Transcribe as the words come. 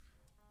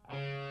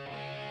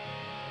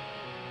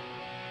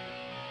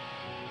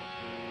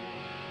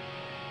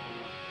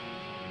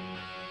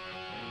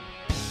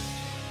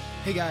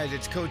Hey guys,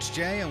 it's Coach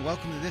Jay, and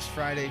welcome to this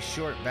Friday's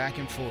short back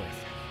and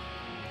forth.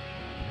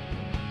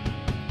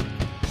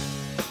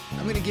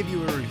 I'm going to give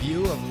you a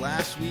review of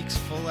last week's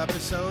full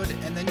episode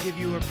and then give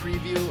you a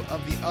preview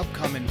of the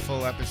upcoming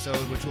full episode,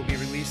 which will be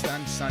released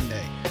on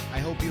Sunday. I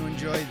hope you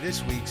enjoy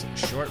this week's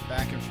short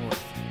back and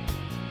forth.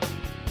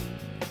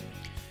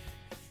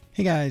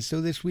 Hey guys, so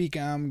this week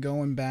I'm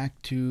going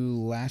back to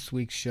last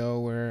week's show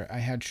where I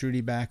had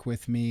Shruti back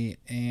with me,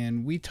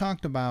 and we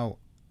talked about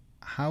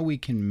how we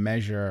can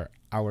measure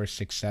our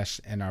success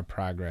and our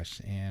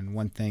progress. And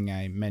one thing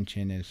I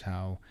mentioned is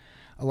how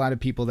a lot of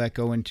people that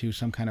go into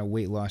some kind of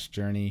weight loss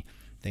journey,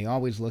 they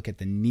always look at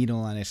the needle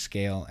on a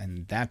scale,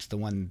 and that's the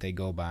one that they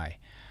go by.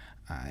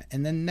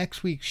 And then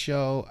next week's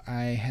show,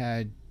 I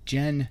had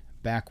Jenn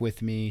back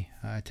with me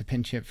to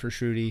pinch hit for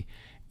Shruti,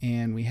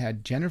 and we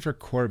had Jennifer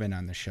Korbin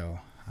on the show.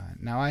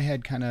 Now, I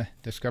had kind of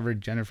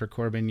discovered Jennifer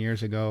Korbin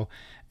years ago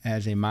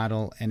as a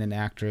model and an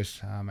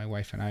actress. My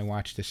wife and I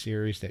watched the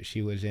series that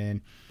she was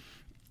in,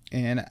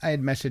 and I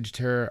had messaged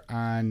her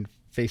on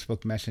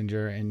Facebook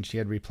Messenger, and she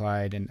had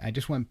replied, and I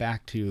just went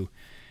back to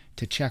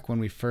check when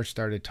we first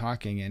started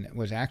talking, and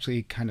was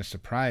actually kind of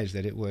surprised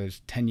that it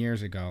was 10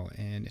 years ago.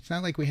 And it's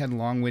not like we had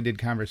long-winded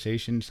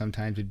conversations.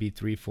 Sometimes it'd be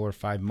 3, 4,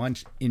 5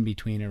 months in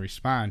between a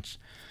response.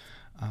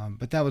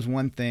 But that was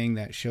one thing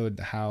that showed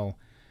how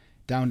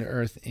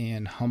down-to-earth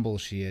and humble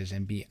she is.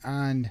 And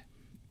beyond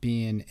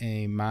being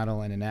a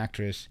model and an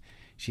actress,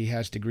 she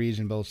has degrees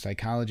in both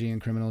psychology and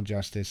criminal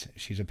justice.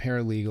 She's a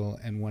paralegal,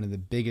 and one of the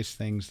biggest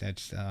things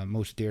that's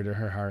most dear to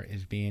her heart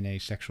is being a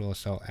sexual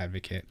assault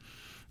advocate.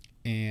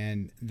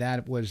 And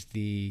that was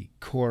the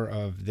core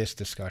of this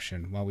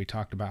discussion. While we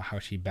talked about how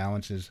she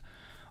balances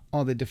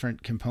all the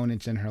different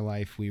components in her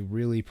life, we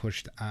really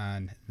pushed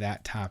on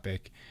that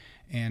topic.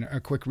 And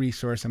a quick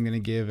resource I'm going to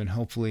give, and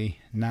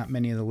hopefully not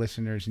many of the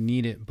listeners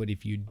need it, but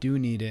if you do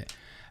need it,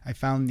 I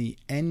found the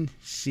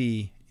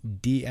NCDSV.org,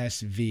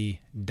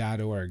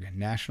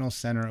 National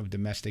Center of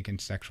Domestic and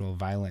Sexual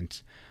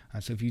Violence.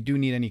 So if you do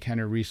need any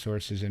kind of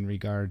resources in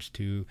regards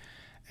to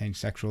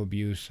sexual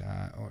abuse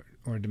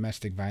or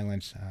domestic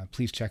violence,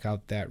 please check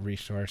out that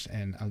resource,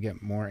 and I'll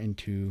get more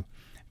into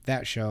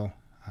that show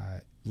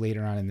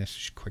later on in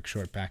this quick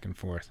short back and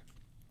forth.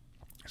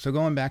 So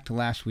going back to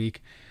last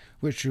week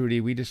with Shruti,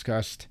 we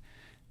discussed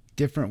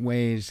different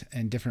ways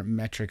and different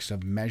metrics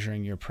of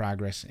measuring your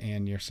progress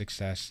and your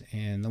success.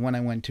 And the one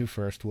I went to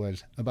first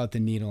was about the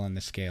needle on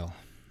the scale.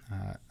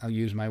 I'll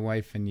use my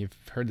wife, and you've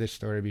heard this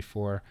story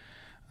before.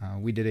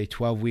 We did a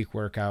 12-week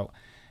workout.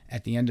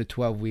 At the end of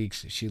 12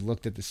 weeks, she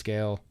looked at the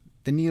scale.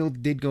 The needle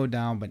did go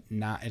down, but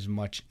not as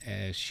much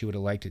as she would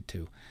have liked it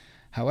to.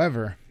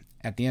 However,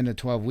 at the end of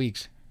 12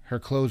 weeks, her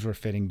clothes were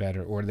fitting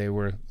better, or they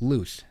were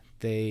loose.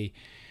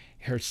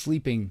 Her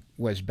sleeping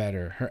was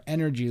better. Her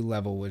energy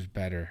level was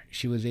better.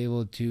 She was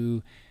able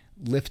to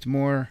lift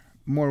more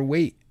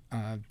weight,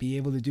 be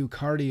able to do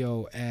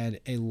cardio at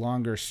a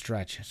longer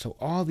stretch. So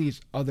all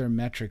these other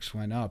metrics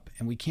went up,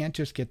 and we can't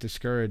just get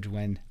discouraged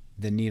when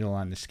the needle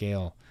on the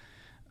scale,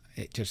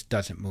 it just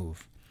doesn't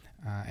move.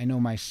 I know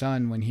my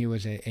son, when he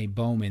was a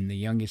bowman, the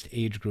youngest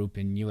age group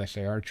in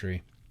USA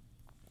Archery,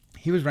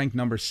 he was ranked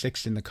number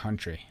 6 in the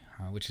country,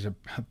 which is a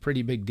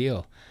pretty big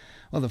deal.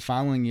 Well, the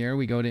following year,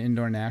 we go to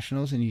indoor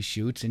nationals, and he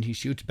shoots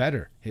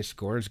better. His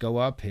scores go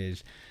up.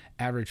 His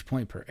average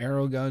point per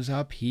arrow goes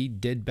up. He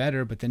did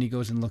better, but then he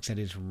goes and looks at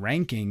his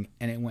ranking,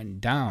 and it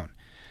went down.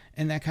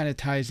 And that kind of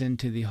ties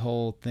into the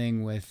whole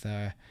thing with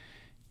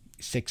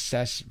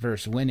success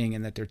versus winning,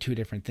 and that they're two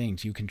different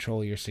things. You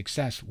control your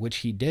success, which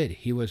he did.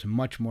 He was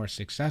much more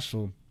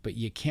successful, but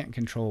you can't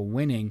control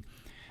winning,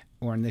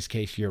 or in this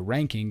case, your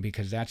ranking,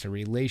 because that's a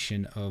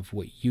relation of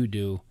what you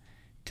do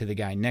to the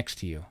guy next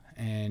to you.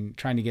 And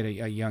trying to get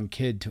a young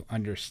kid to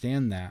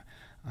understand that.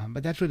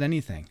 But that's with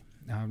anything.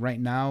 Right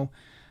now,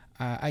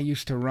 I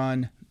used to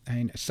run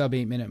sub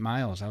 8-minute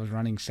miles. I was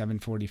running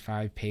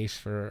 7:45 pace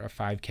for a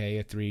 5K,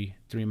 a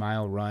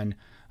 3-mile run.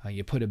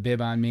 You put a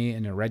bib on me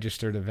in a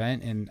registered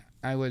event, and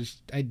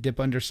I'd dip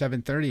under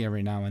 7:30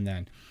 every now and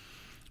then.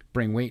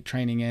 Bring weight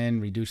training in,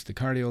 reduce the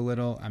cardio a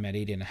little. I'm at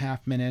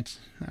 8.5 minutes.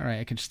 All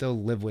right, I can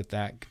still live with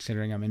that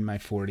considering I'm in my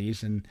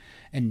 40s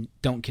and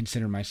don't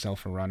consider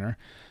myself a runner.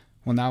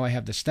 Well, now I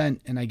have the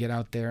stent, and I get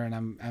out there, and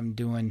I'm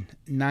doing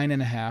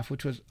 9.5,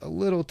 which was a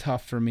little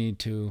tough for me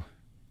to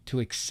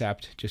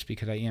accept, just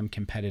because I am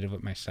competitive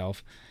with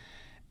myself.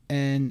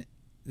 And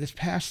this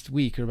past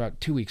week, or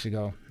about 2 weeks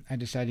ago, I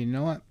decided, you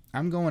know what?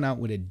 I'm going out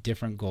with a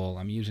different goal.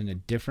 I'm using a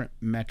different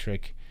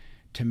metric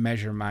to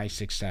measure my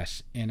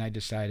success. And I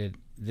decided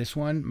this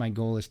one, my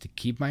goal is to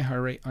keep my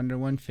heart rate under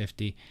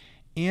 150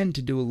 and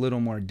to do a little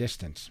more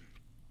distance.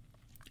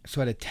 So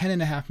at a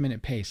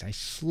 10.5-minute pace, I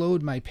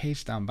slowed my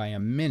pace down by a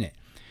minute,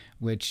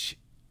 which,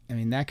 I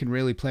mean, that can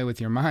really play with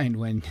your mind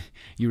when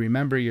you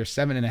remember your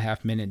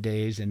 7.5-minute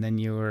days, and then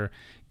you're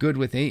good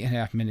with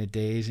 8.5-minute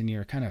days, and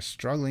you're kind of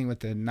struggling with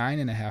the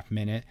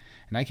 9.5-minute.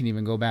 And I can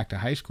even go back to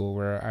high school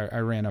where I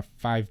ran a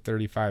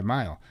 5:35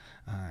 mile.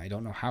 I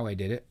don't know how I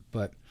did it,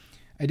 but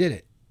I did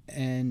it.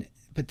 And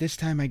But this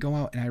time I go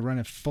out and I run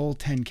a full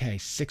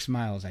 10K, 6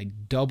 miles. I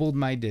doubled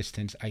my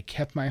distance. I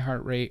kept my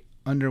heart rate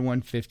under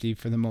 150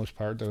 for the most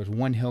part. There was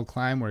one hill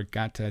climb where it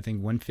got to, I think,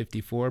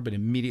 154, but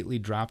immediately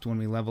dropped when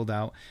we leveled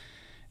out.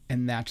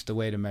 And that's the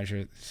way to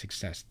measure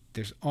success.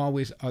 There's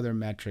always other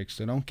metrics,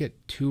 so don't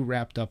get too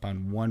wrapped up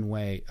on one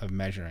way of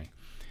measuring.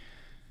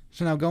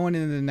 So now going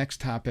into the next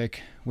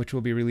topic, which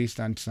will be released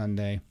on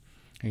Sunday.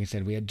 Like I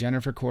said, we had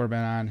Jennifer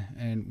Korbin on,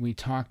 and we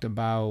talked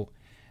about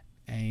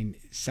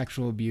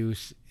sexual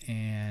abuse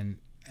and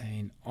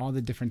all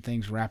the different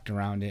things wrapped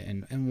around it.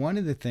 And one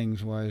of the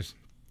things was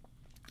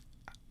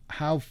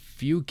how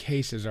few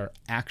cases are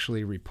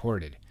actually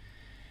reported.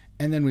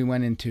 And then we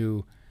went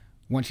into,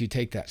 once you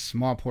take that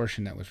small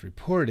portion that was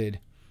reported,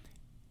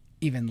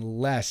 even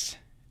less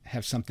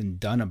have something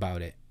done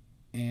about it.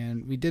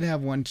 And we did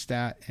have one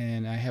stat,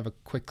 and I have a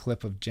quick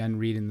clip of Jenn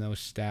reading those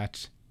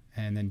stats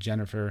and then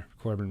Jennifer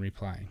Korbin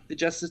replying. The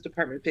Justice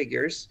Department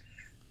figures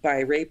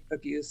by Rape,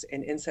 Abuse,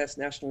 and Incest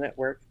National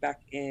Network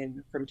back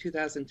in from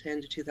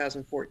 2010 to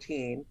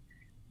 2014,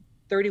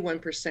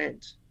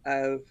 31%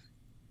 of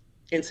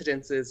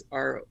incidences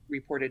are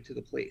reported to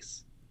the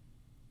police.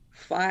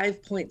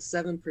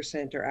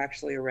 5.7% are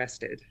actually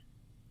arrested.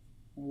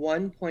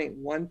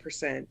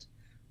 1.1%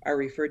 are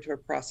referred to a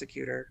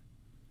prosecutor.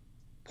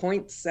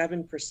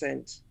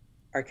 0.7%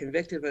 are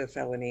convicted of a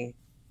felony,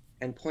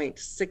 and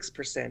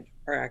 0.6%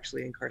 are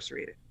actually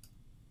incarcerated.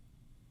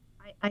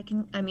 I've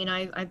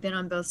been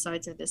on both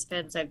sides of this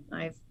fence. I've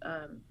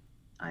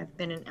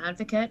been an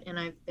advocate and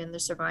I've been the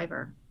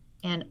survivor.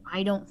 And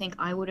I don't think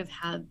I would have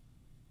had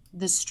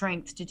the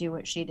strength to do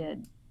what she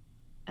did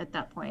at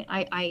that point.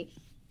 I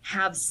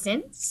have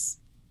since,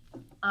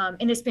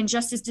 and it's been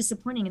just as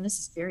disappointing. And this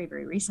is very,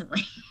 very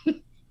recently.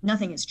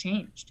 Nothing has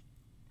changed.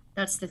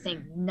 That's the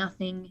thing.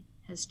 Nothing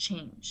has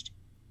changed.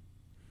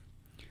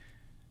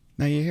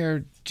 Now you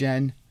hear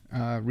Jenn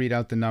read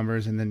out the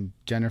numbers and then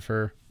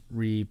Jennifer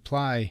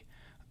reply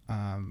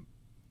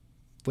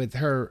with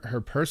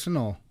her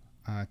personal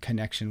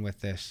connection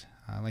with this.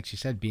 Like she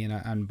said, being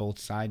on both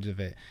sides of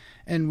it.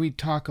 And we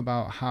talk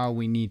about how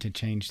we need to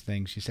change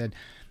things. She said,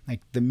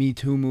 like, the Me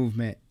Too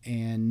movement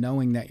and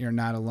knowing that you're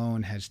not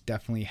alone has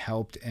definitely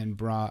helped and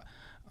brought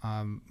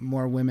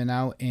more women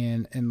out.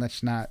 And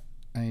let's not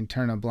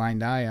turn a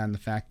blind eye on the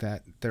fact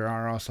that there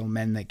are also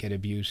men that get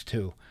abused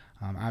too.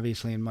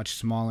 Obviously in much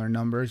smaller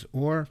numbers.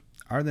 Or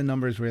are the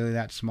numbers really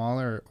that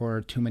smaller,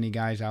 or too many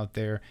guys out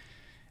there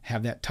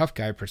have that tough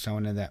guy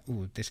persona that,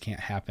 ooh, this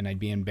can't happen. I'd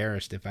be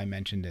embarrassed if I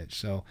mentioned it.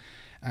 So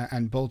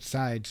on both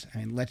sides,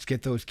 let's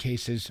get those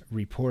cases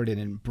reported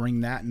and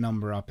bring that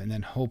number up. And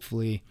then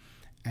hopefully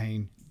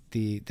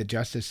the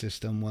justice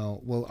system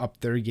will up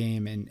their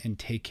game and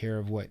take care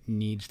of what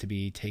needs to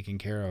be taken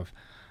care of.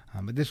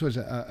 But this was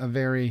a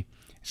very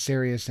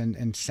serious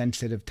and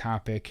sensitive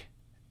topic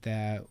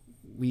that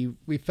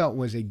we felt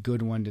was a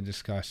good one to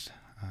discuss.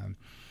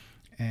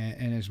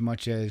 And as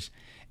much as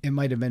it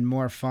might have been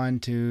more fun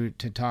to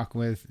talk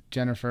with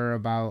Jennifer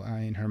about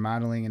in her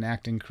modeling and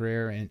acting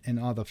career and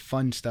all the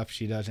fun stuff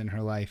she does in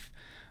her life,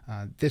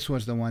 this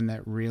was the one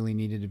that really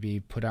needed to be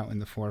put out in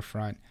the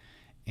forefront.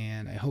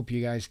 And I hope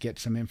you guys get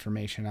some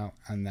information out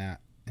on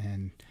that.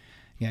 And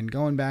again,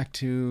 going back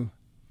to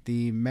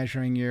the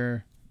measuring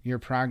your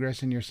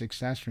progress and your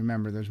success,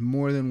 remember, there's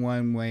more than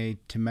one way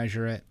to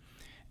measure it.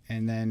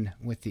 And then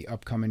with the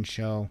upcoming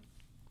show,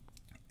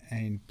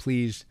 and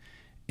please,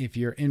 if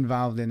you're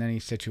involved in any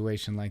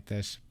situation like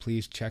this,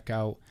 please check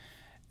out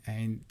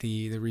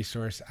the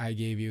resource I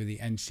gave you, the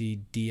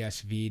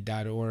ncdsv.org,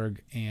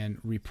 and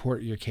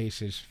report your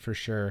cases for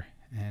sure.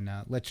 And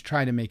let's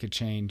try to make a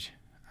change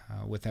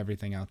with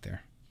everything out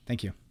there.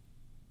 Thank you.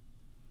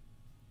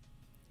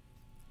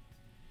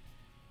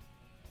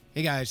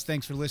 Hey guys,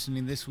 thanks for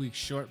listening to this week's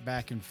Short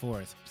Back and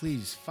Forth.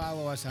 Please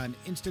follow us on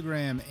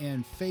Instagram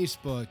and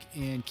Facebook,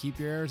 and keep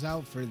your ears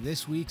out for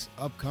this week's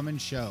upcoming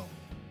show.